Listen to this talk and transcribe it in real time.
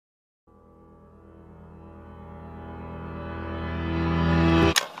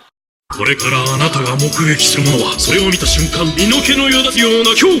これからあなたが目撃するものは、それを見た瞬間身の毛のよだつよう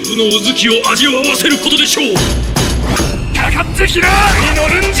な恐怖のうずきを味わわせることでしょう。かかってきな、乗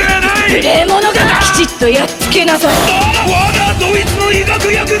るんじゃない。無礼者がきちっとやっつけなさい。我がドイツの医学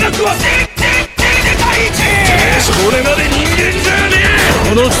薬学はそれまで人間じゃね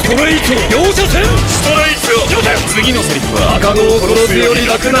え。このストレイト容赦せん。ストレイト次のセリフは赤子を殺すより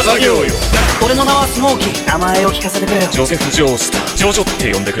楽な作業よ。俺の名はスモーキー。名前を聞かせてくれよ。ジョセフ・ジョースター、ジョジョっ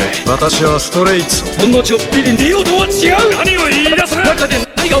て呼んでくれ。私はストレイツ。ほんのちょっぴりリオとは違う。何を言い出す。中で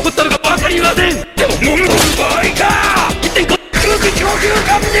何が起こったのか分かりません。でも飲む場合か。1.5空気供給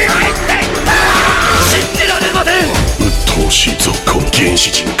管に入っていった。信じられません。鬱陶しいぞこの原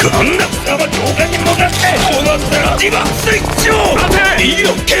始人か。あんな貴様教官に向かってこの面リバースイッチを待て。いいよ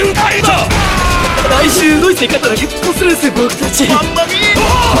検体だ。来週ドイツに勝ったら結婚するんですよ僕たち。マンマミー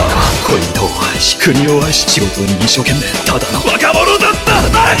恋人を愛し国を愛し仕事に一生懸命ただの若者だった。あれ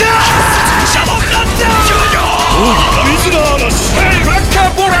かシャボンだったジョジョ。奥義が水の嵐。バッカ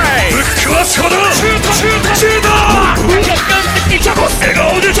ーボライ。ブックはそこだ。シュートシュートシュート。客観的にチャコス。笑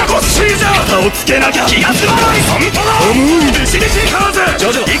顔でチャコス。シーザー肩をつけなきゃ気が済まない。本当だ。重い弟子弟子カーゼ。ジ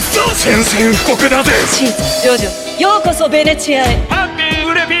ョジョ行くぞ。宣戦布告だぜ。シーザージョジョようこそベネチアへ。ハッピー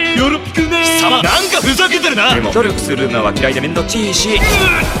ウレピーよろぴくねー。様なんかふざけてるな。でも努力するのは嫌いでめんどっちいし。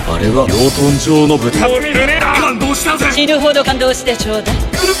あれは養豚場の豚。顔見るね。感動したぜ。死ぬほど感動してちょうだい。ウ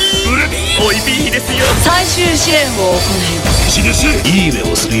レピーおいピーですよ。最終試練を行います。死ぬしいい目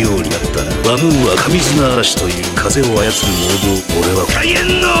をするようになったらバムーは神綱嵐という風を操るモード。俺は大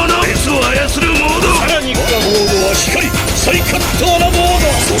変能の熱を操るモード。さらに我がモードは光最葛藤なモード。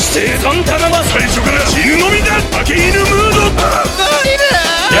そしてサンタナは最初から死ぬのみだ。負け犬ムード。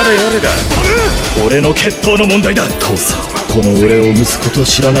やれやれだ。俺の血統の問題だ。父さんこの俺を息子と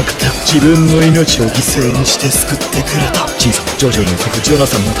知らなくて自分の命を犠牲にして救ってくれた。小さなジョジョの族ジョナ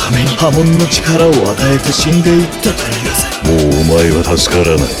サンのために波紋の力を与えて死んでいったというぜ。もうお前は助か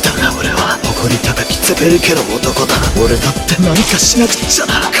らない。だが俺は誇り高きツェペルケの男だ。俺だって何かしなくちゃ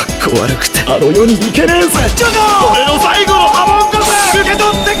な。かっこ悪くてあの世に行けねえぜ。ジョジョ俺の最後の波紋だぜ。受け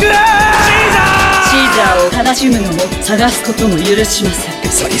取ってくれ。シーザーを悲しむのも探すことも許しません。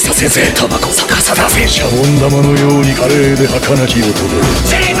サギサ先生タバコ逆さだぜ。シャボン玉のように華麗で儚き男。一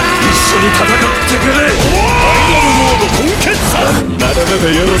緒に戦ってくれ。アイドルモード根血さ。なかなか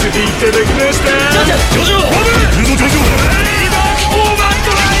やらせていただきました。ジョジョジョジョ行くぞジョジョ。今オーバー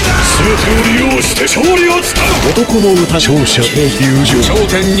ドライダー。全てを利用して勝利をつかむ。男の歌勝者友情。頂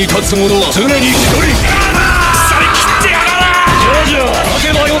点に立つ者は常に一人。腐り切ってやがら。ジョジョ勝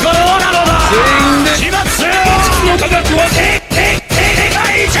てばよかろうなのだ。全員で始末せよ。の科学は世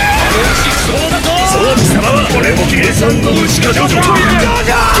界中。そうだぞ。そう貴様は俺も計算の打ち方を。ジョジョ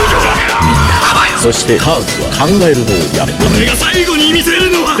そしてハーズは考えるのをやめた。俺が最後に見せる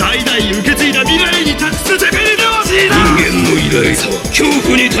のは代々受け継いだ未来に託すレベルで欲しいな。人間の偉大さは恐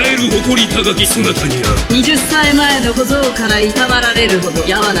怖に耐える誇り高き姿にある。20歳前の小僧からいたわられるほど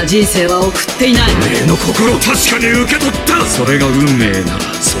やわな人生は送っていない。お前の心確かに受け取った。それが運命な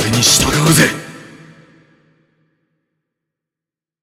らそれに従うぜ。